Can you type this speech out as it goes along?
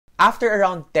After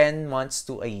around 10 months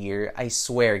to a year, I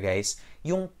swear guys,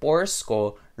 yung pores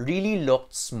ko really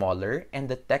looked smaller and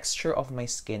the texture of my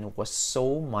skin was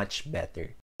so much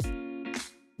better.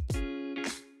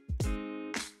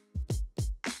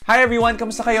 Hi everyone!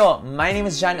 Kamusta kayo? My name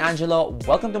is Angelo.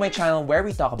 Welcome to my channel where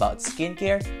we talk about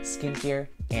skincare,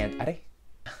 and...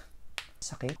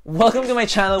 Sakit. Welcome to my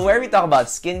channel where we talk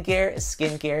about skincare,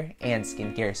 and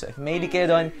skincare. So if may kayo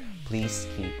doon, please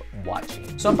keep watching.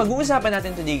 So ang pag-uusapan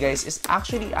natin today guys is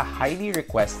actually a highly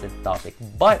requested topic,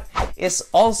 but is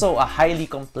also a highly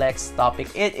complex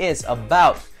topic. It is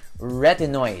about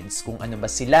retinoids. Kung ano ba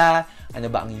sila, ano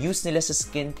ba ang use nila sa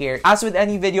skincare. As with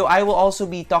any video, I will also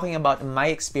be talking about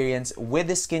my experience with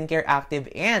the skincare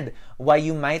active and why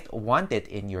you might want it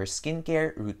in your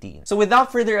skincare routine. So without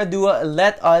further ado,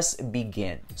 let us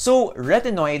begin. So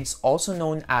retinoids, also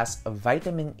known as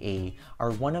vitamin A, are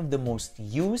one of the most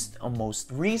used, most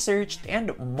researched,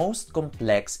 and most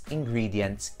complex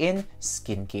ingredients in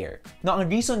skincare. Now,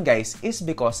 ang reason guys is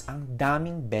because ang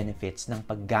daming benefits ng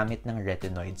paggamit ng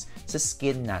retinoids sa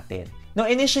skin natin. Now,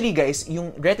 initially guys,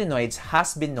 yung retinoids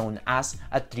has been known as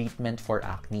a treatment for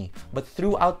acne. But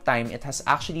throughout time, it has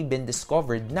actually been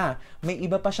discovered na may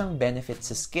iba pa siyang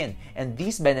benefits sa skin. And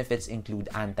these benefits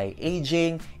include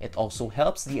anti-aging. It also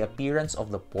helps the appearance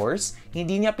of the pores.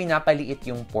 Hindi niya pinapaliit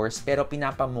yung pores, pero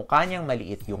pinapamukha niyang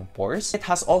maliit yung pores. It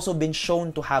has also been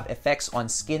shown to have effects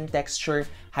on skin texture,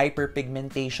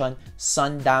 hyperpigmentation,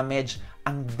 sun damage.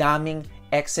 Ang daming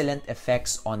excellent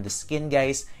effects on the skin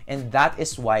guys, and that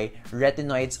is why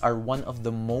retinoids are one of the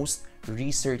most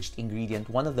researched ingredient,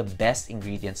 one of the best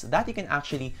ingredients that you can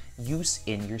actually use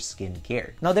in your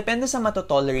skincare. Now, depende sa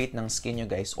matotolerate ng skin nyo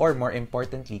guys, or more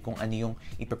importantly, kung ano yung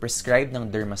ipaprescribe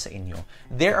ng derma sa inyo,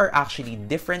 there are actually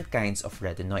different kinds of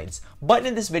retinoids. But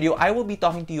in this video, I will be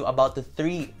talking to you about the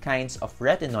 3 kinds of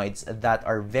retinoids that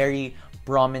are very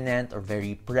prominent or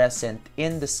very present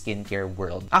in the skincare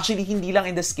world. Actually, hindi lang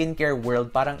in the skincare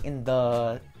world, parang in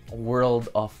the world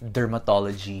of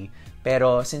dermatology.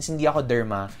 Pero since hindi ako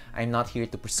derma, I'm not here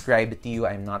to prescribe it to you.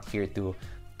 I'm not here to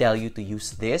tell you to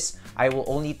use this. I will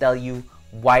only tell you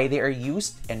why they are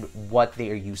used and what they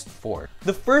are used for.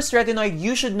 The first retinoid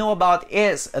you should know about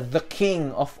is the king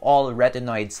of all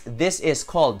retinoids. This is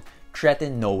called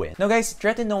Tretinoin. Now guys,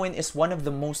 Tretinoin is one of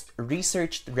the most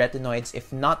researched retinoids,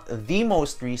 if not the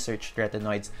most researched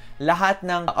retinoids. Lahat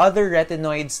ng other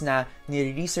retinoids na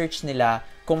ni-research nila,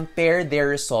 compare their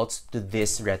results to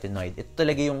this retinoid. Ito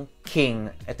talaga yung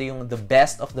king. Ito yung the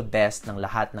best of the best ng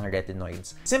lahat ng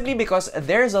retinoids. Simply because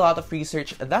there's a lot of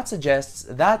research that suggests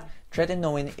that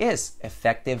Tretinoin is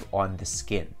effective on the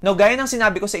skin. Now, gaya ng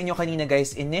sinabi ko sa inyo kanina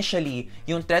guys, initially,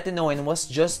 yung Tretinoin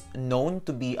was just known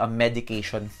to be a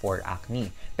medication for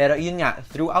acne. Pero yun nga,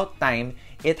 throughout time,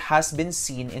 it has been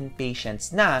seen in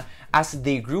patients na as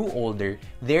they grew older,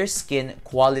 their skin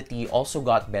quality also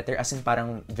got better, as in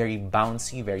parang very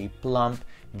bouncy, very plump,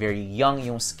 very young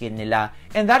yung skin nila.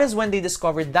 And that is when they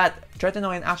discovered that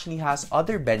Tretinoin actually has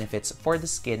other benefits for the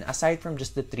skin aside from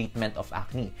just the treatment of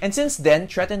acne. And since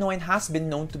then, Tretinoin has been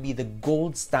known to be the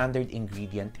gold standard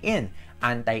ingredient in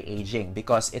anti-aging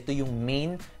because ito yung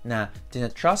main na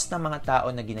tinatrust ng mga tao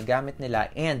na ginagamit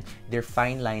nila, and their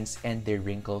fine lines and their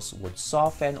wrinkles would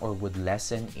soften or would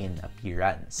lessen in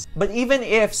appearance. But even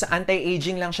if sa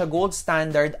anti-aging lang siya gold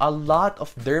standard, a lot of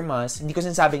dermas, hindi ko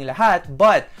sinasabing lahat,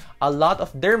 but a lot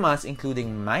of dermas,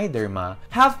 including my derma,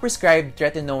 have prescribed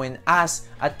Tretinoin as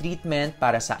a treatment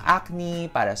para sa acne,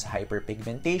 para sa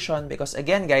hyperpigmentation, because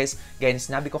again guys, gaya na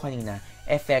sinabi ko kanina,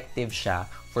 effective siya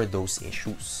for those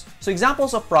issues. So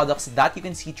examples of products that you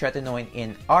can see Tretinoin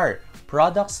in are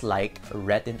products like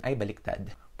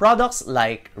products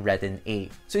like Retin-A.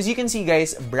 So as you can see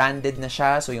guys, branded na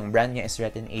siya. So yung brand niya is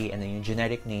Retin-A and then yung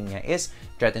generic name niya is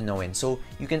Tretinoin. So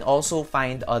you can also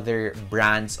find other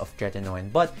brands of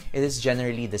Tretinoin, but it is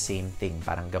generally the same thing,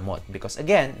 parang gamot, because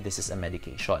again, this is a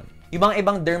medication. Yung mga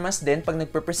ibang dermas din, pag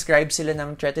nagpe-prescribe sila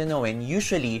ng Tretinoin,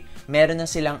 usually, meron na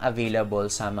silang available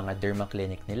sa mga derma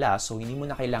clinic nila. So, hindi mo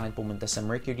na kailangan pumunta sa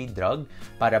Mercury Drug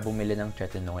para bumili ng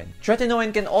Tretinoin.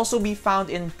 Tretinoin can also be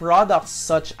found in products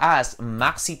such as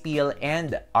Maxi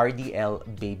and RDL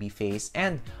Babyface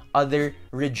and other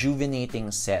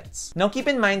rejuvenating sets. Now, keep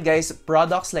in mind guys,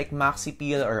 products like Maxi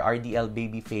or RDL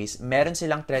Babyface, meron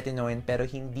silang Tretinoin pero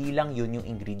hindi lang yun yung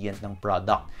ingredient ng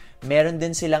product. Meron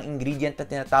din silang ingredient na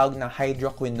tinatawag na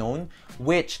hydroquinone,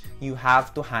 which you have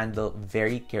to handle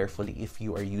very carefully if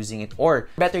you are using it,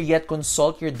 or better yet,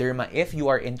 consult your derma if you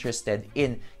are interested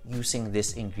in using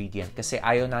this ingredient, kasi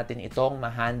ayaw natin itong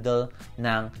ma-handle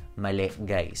ng mali,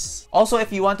 guys. Also, if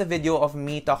you want a video of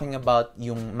me talking about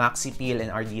yung Maxi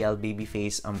and RDL Babyface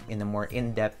face in a more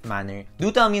in-depth manner, do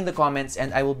tell me in the comments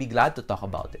and I will be glad to talk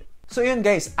about it. So yun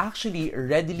guys, actually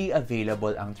readily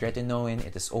available ang Tretinoin.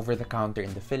 It is over-the-counter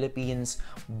in the Philippines,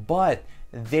 but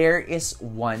there is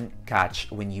one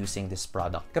catch when using this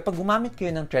product. Kapag gumamit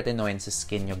kayo ng Tretinoin sa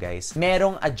skin nyo guys,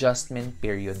 merong adjustment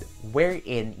period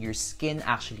wherein your skin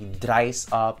actually dries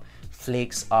up,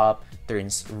 flakes up,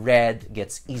 turns red,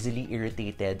 gets easily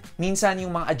irritated. Minsan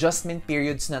yung mga adjustment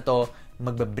periods na to,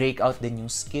 magba-breakout din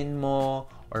yung skin mo,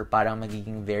 or parang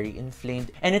magiging very inflamed.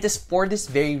 And it is for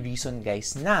this very reason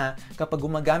guys na kapag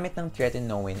gumagamit ng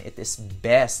Tretinoin, it is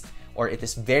best or it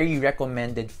is very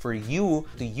recommended for you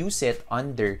to use it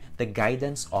under the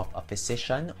guidance of a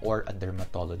physician or a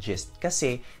dermatologist.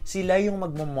 Kasi sila yung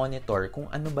magmo-monitor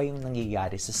kung ano ba yung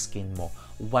nangyayari sa skin mo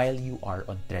while you are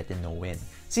on Tretinoin.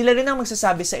 Sila rin ang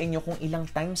magsasabi sa inyo kung ilang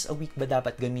times a week ba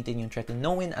dapat gamitin yung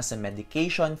Tretinoin as a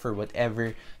medication for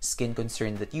whatever skin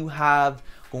concern that you have,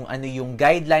 kung ano yung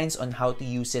guidelines on how to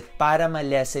use it para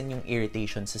ma-lessen yung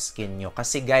irritation sa skin nyo.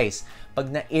 Kasi guys, pag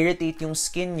na-irritate yung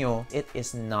skin nyo, it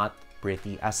is not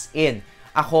pretty. As in,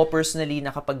 ako personally,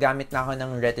 nakapaggamit na ako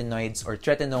ng retinoids or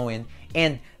Tretinoin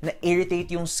and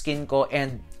na-irritate yung skin ko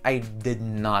and I did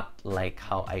not like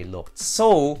how I looked.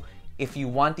 So, if you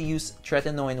want to use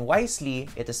Tretinoin wisely,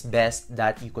 it is best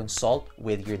that you consult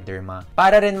with your derma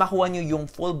para rin makuha nyo yung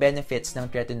full benefits ng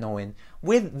Tretinoin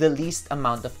with the least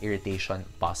amount of irritation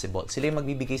possible. Sila yung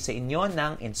magbibigay sa inyo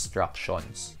ng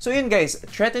instructions. So yun guys,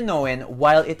 Tretinoin,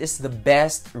 while it is the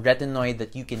best retinoid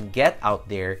that you can get out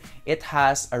there, it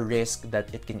has a risk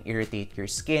that it can irritate your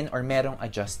skin or merong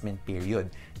adjustment period.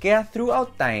 Kaya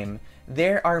throughout time,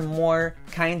 there are more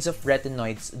kinds of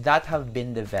retinoids that have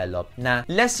been developed na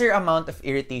lesser amount of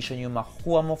irritation yung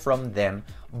makukuha mo from them,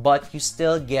 but you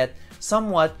still get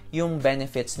somewhat yung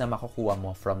benefits na makukuha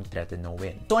mo from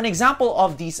Tretinoin. So an example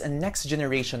of these next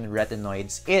generation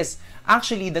retinoids is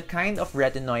actually the kind of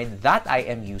retinoid that I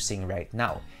am using right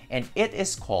now. And it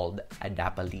is called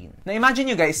Adapalene. Now imagine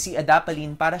you guys, si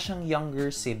Adapalene para siyang younger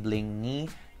sibling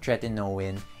ni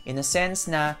Tretinoin in a sense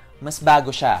na mas bago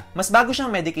siya. Mas bago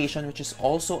siyang medication which is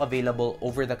also available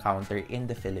over the counter in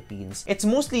the Philippines. It's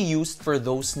mostly used for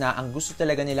those na ang gusto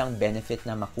talaga nilang benefit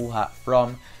na makuha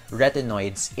from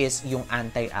retinoids is yung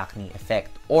anti-acne effect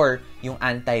or yung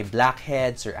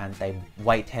anti-blackheads or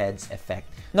anti-whiteheads effect.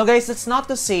 Now guys, that's not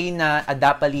to say na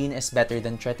Adapalene is better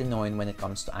than Tretinoin when it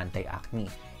comes to anti-acne.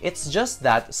 It's just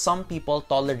that some people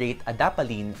tolerate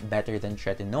Adapalene better than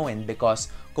Tretinoin because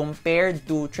compared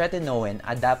to Tretinoin,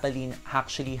 Adapalene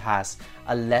actually has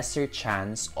a lesser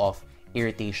chance of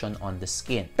irritation on the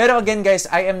skin. Pero again guys,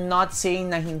 I am not saying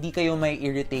na hindi kayo may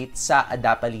irritate sa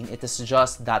Adapalene. It is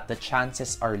just that the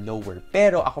chances are lower.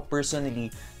 Pero ako personally,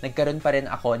 nagkaroon pa rin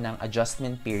ako ng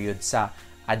adjustment period sa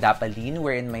Adapalene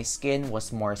wherein my skin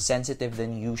was more sensitive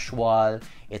than usual.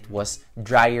 It was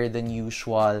drier than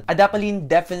usual. Adapalene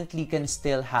definitely can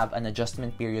still have an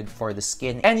adjustment period for the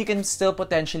skin and you can still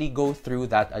potentially go through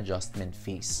that adjustment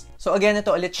phase. So again,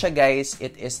 ito ulit siya guys.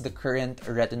 It is the current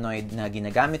retinoid na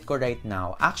ginagamit ko right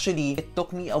now. Actually, it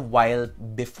took me a while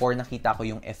before nakita ko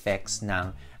yung effects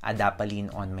ng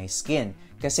Adapalene on my skin.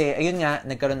 Kasi ayun nga,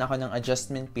 nagkaroon ako ng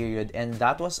adjustment period and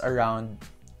that was around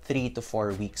 3 to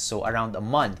 4 weeks, so around a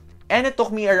month. And it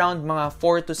took me around mga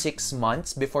 4 to 6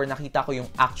 months before nakita ko yung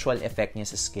actual effect niya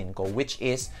sa skin ko, which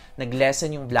is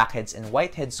nag-lessen yung blackheads and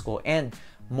whiteheads ko and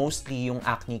mostly yung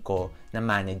acne ko na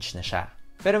manage na siya.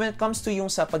 Pero when it comes to yung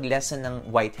sa pag-lessen ng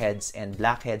whiteheads and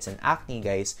blackheads and acne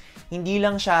guys, hindi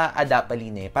lang siya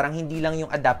Adapalene eh. Parang hindi lang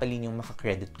yung Adapalene yung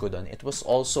makakredit ko doon. It was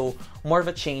also more of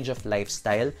a change of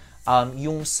lifestyle.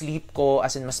 Yung sleep ko,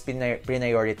 as in mas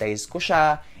prioritize ko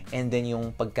siya, and then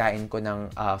yung pagkain ko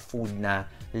ng food na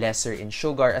lesser in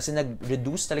sugar, as in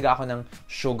nag-reduce talaga ako ng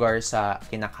sugar sa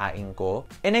kinakain ko.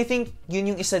 And I think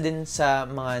yun yung isa din sa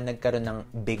mga nagkaroon ng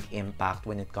big impact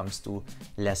when it comes to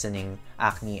lessening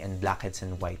acne and blackheads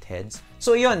and whiteheads.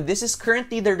 So yun, this is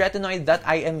currently the retinoid that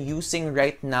I am using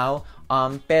right now.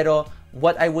 Pero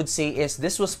what I would say is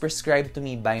this was prescribed to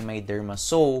me by my derma.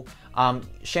 So,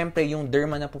 syempre yung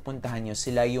derma na pupuntahan nyo,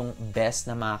 sila yung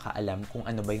best na makakaalam kung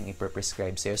ano ba yung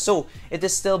iprescribe sa'yo. So, it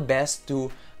is still best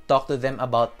to talk to them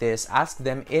about this. Ask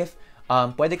them if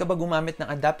pwede ka ba gumamit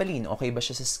ng Adapalene? Okay ba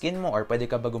siya sa skin mo? Or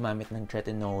pwede ka ba gumamit ng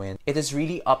Tretinoin? It is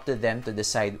really up to them to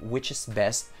decide which is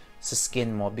best sa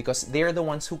skin mo because they are the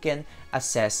ones who can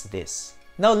assess this.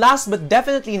 Now, last but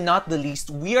definitely not the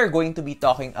least, we are going to be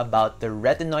talking about the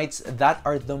retinoids that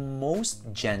are the most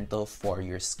gentle for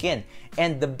your skin.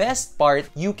 And the best part,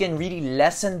 you can really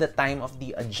lessen the time of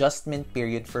the adjustment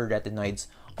period for retinoids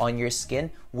on your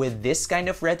skin with this kind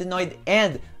of retinoid.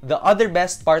 And the other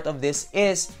best part of this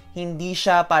is hindi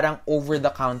siya parang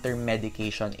over-the-counter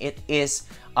medication. It is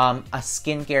a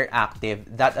skincare active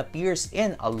that appears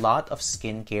in a lot of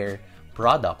skincare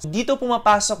products. Dito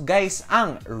pumapasok guys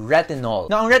ang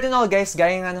retinol. Now ang retinol guys,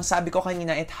 gaya nga ng sabi ko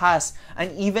kanina, it has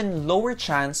an even lower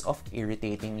chance of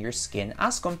irritating your skin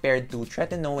as compared to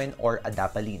tretinoin or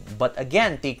adapalene. But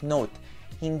again, take note,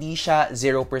 hindi siya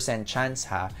 0%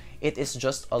 chance ha. It is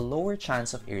just a lower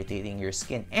chance of irritating your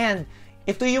skin. And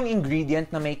ito yung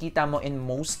ingredient na makikita mo in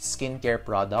most skincare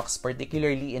products,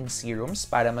 particularly in serums,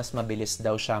 para mas mabilis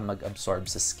daw siya mag-absorb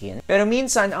sa skin. Pero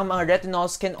minsan, ang mga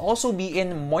retinols can also be in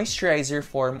moisturizer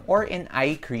form or in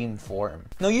eye cream form.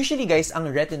 Now, usually guys, ang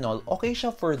retinol, okay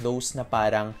siya for those na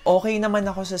parang, okay naman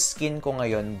ako sa skin ko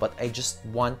ngayon, but I just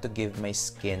want to give my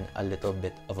skin a little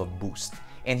bit of a boost.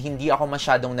 And hindi ako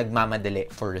masyadong nagmamadali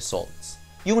for results.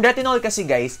 Yung retinol kasi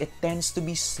guys, it tends to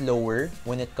be slower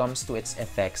when it comes to its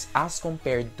effects as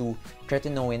compared to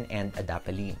tretinoin and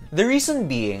adapalene. The reason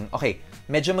being, okay,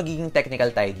 medyo magiging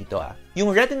technical tayo dito ah. Yung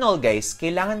retinol guys,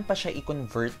 kailangan pa siya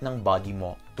i-convert ng body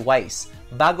mo twice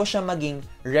bago siya maging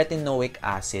retinoic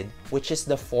acid, which is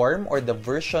the form or the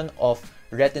version of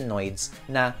retinoids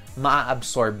na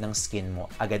maa-absorb ng skin mo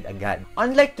agad-agad.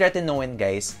 Unlike tretinoin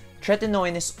guys,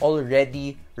 tretinoin is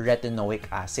already retinoic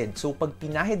acid. So, pag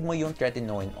pinahid mo yung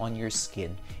tretinoin on your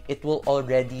skin, it will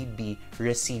already be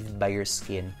received by your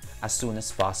skin as soon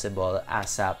as possible,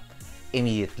 ASAP,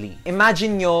 immediately.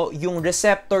 Imagine nyo, yung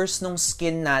receptors ng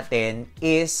skin natin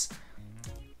is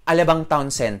Alabang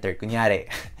Town Center, kunyari.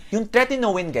 Yung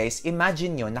tretinoin, guys,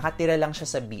 imagine nyo, nakatira lang siya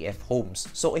sa BF Homes.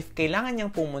 So, if kailangan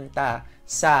niyang pumunta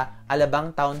sa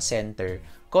Alabang Town Center,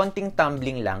 konting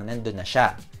tumbling lang, nandun na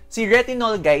siya. Si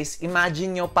retinol guys,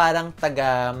 imagine nyo parang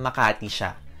taga Makati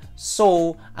siya.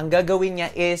 So, ang gagawin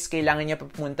niya is, kailangan niya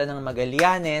papunta ng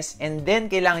Magallanes and then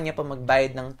kailangan niya pa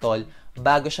magbayad ng toll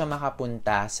bago siya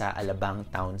makapunta sa Alabang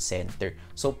Town Center.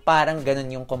 So, parang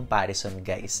ganun yung comparison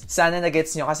guys. Sana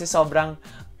nagets nyo kasi sobrang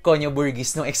konyo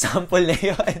burgis nung example na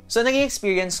yun. So, naging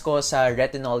experience ko sa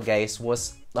retinol guys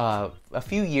was a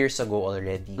few years ago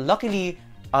already. Luckily,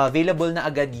 available na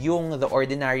agad yung The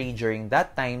Ordinary during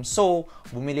that time. So,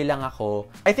 bumili lang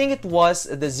ako. I think it was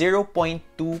the 0.2%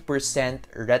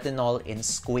 retinol in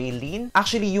squalene.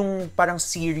 Actually, yung parang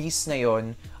series na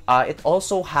yun, it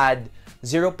also had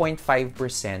 0.5%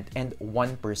 and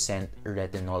 1%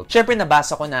 retinol. Siyempre,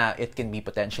 nabasa ko na it can be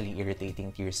potentially irritating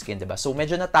to your skin, diba? So,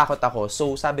 medyo natakot ako.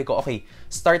 So, sabi ko, okay,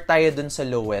 start tayo dun sa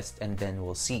lowest and then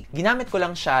we'll see. Ginamit ko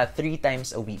lang siya 3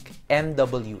 times a week,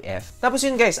 MWF. Tapos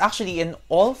yun guys, actually, in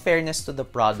all fairness to the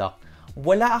product,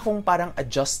 wala akong parang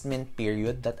adjustment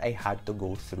period that I had to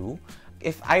go through.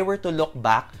 If I were to look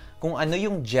back, kung ano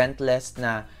yung gentlest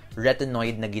na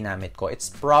retinoid na ginamit ko,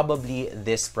 it's probably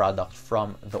this product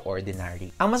from The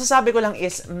Ordinary. Ang masasabi ko lang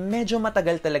is, medyo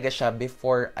matagal talaga siya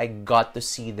before I got to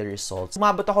see the results.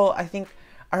 Umabot ako, I think,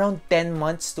 around 10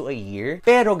 months to a year.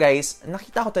 Pero guys,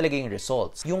 nakita ko talaga yung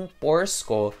results. Yung pores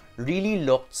ko really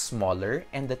looked smaller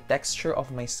and the texture of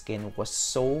my skin was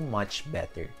so much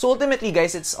better. So ultimately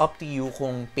guys, it's up to you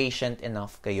kung patient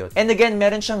enough kayo. And again,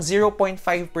 meron siyang 0.5%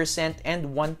 and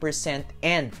 1%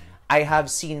 and I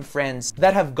have seen friends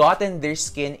that have gotten their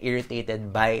skin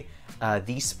irritated by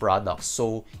these products.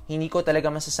 So, hindi ko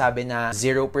talaga masasabi na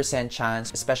 0%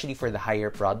 chance, especially for the higher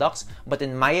products. But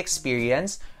in my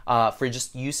experience, for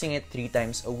just using it 3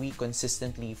 times a week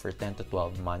consistently for 10 to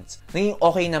 12 months, naging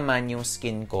okay naman yung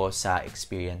skin ko sa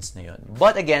experience na yun.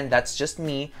 But again, that's just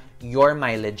me. Your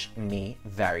mileage may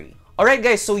vary. Alright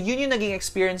guys, so yun yung naging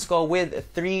experience ko with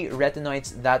 3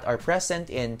 retinoids that are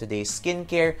present in today's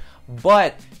skincare.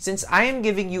 But since I am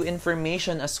giving you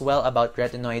information as well about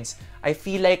retinoids, I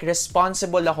feel like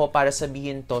responsible ako para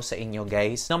sabihin to sa inyo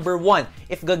guys. Number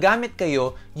 1, if gagamit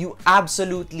kayo, you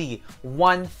absolutely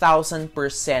 1000%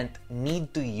 need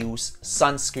to use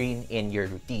sunscreen in your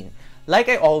routine. Like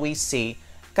I always say,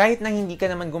 kahit na hindi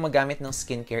ka naman gumagamit ng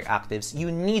skincare actives,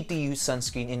 you need to use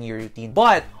sunscreen in your routine.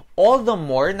 But all the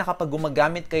more na kapag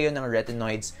gumagamit kayo ng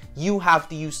retinoids, you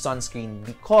have to use sunscreen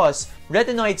because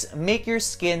retinoids make your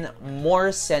skin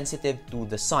more sensitive to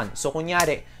the sun. So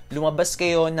kunyari, lumabas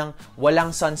kayo ng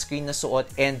walang sunscreen na suot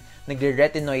and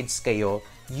nagre-retinoids kayo,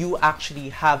 you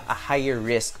actually have a higher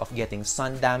risk of getting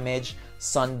sun damage,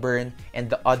 sunburn,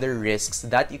 and the other risks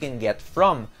that you can get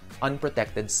from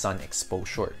unprotected sun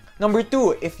exposure. Number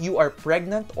 2, if you are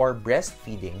pregnant or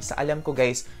breastfeeding, sa alam ko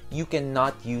guys, you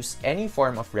cannot use any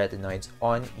form of retinoids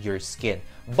on your skin.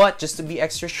 But just to be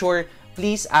extra sure,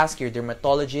 please ask your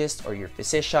dermatologist or your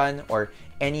physician or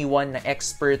anyone na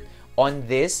expert on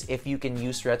this. If you can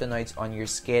use retinoids on your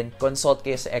skin, consult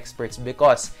kayo sa experts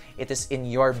because it is in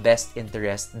your best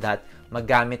interest that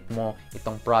magamit mo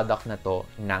itong product na to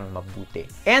ng mabuti.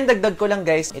 And dagdag ko lang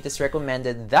guys, it is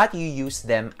recommended that you use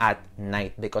them at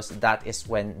night because that is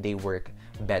when they work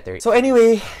better. So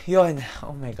anyway, yun.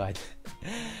 Oh my God.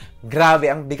 Grabe,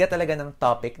 ang bigat talaga ng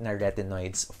topic na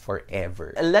retinoids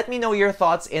forever. Let me know your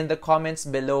thoughts in the comments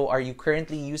below. Are you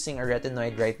currently using a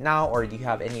retinoid right now, or do you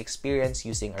have any experience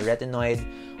using a retinoid?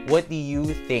 What do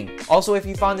you think? Also, if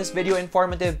you found this video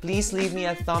informative, please leave me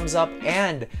a thumbs up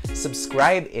and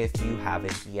subscribe if you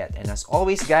haven't yet. And as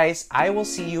always guys, I will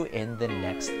see you in the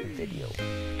next video.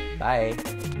 Bye!